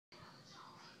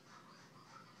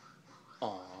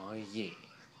yeah.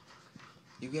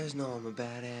 You guys know I'm a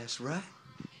badass, right?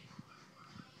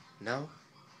 No?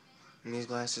 And these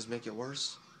glasses make it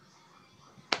worse?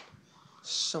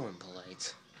 So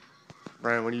impolite.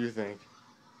 Brian, what do you think?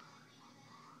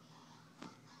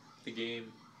 The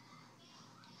game.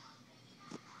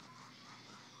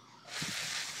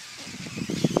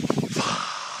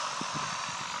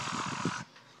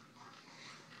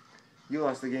 You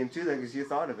lost the game too, then, because you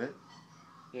thought of it.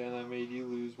 Yeah, and I made you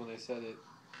lose when I said it.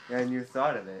 Yeah, and you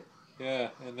thought of it. Yeah,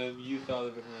 and then you thought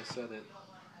of it when I said it.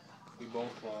 We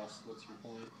both lost. What's your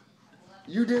point?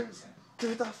 You didn't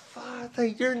do the fire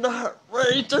thing. You're not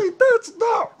raging. That's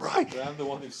not right. But I'm the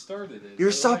one who started it.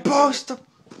 You're supposed to.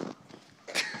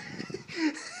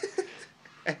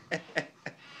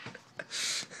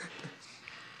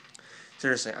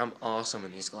 Seriously, I'm awesome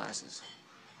in these glasses.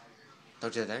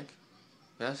 Don't you think?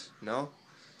 Yes? No?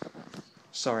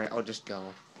 Sorry, I'll just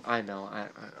go. I know.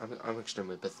 I'm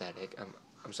extremely pathetic.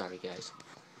 I'm sorry, guys.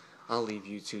 I'll leave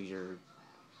you to your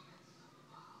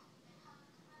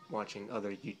watching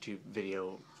other YouTube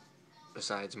video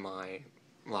besides my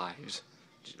lives.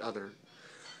 Just other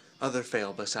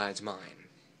fail besides mine.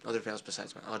 Other fails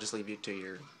besides mine. I'll just leave you to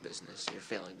your business, your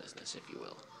failing business, if you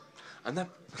will. I'm not.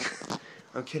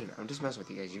 I'm kidding. I'm just messing with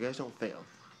you guys. You guys don't fail.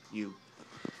 You.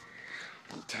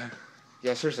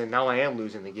 Yeah, seriously. Now I am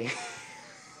losing the game.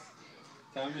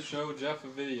 Time to show Jeff a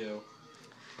video.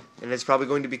 And it's probably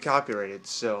going to be copyrighted,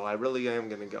 so I really am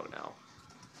going to go now.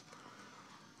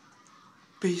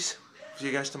 Peace. See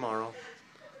you guys tomorrow.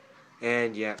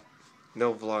 And yeah,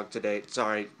 no vlog today.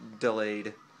 Sorry,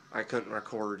 delayed. I couldn't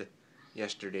record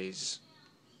yesterday's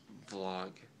vlog.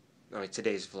 I mean,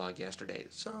 today's vlog yesterday.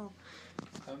 So,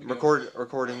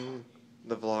 recording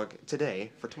the vlog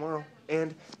today for tomorrow.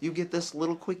 And you get this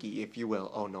little quickie, if you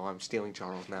will. Oh no, I'm stealing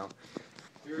Charles now.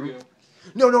 Here we go.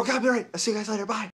 No, copyright. I'll see you guys later. Bye.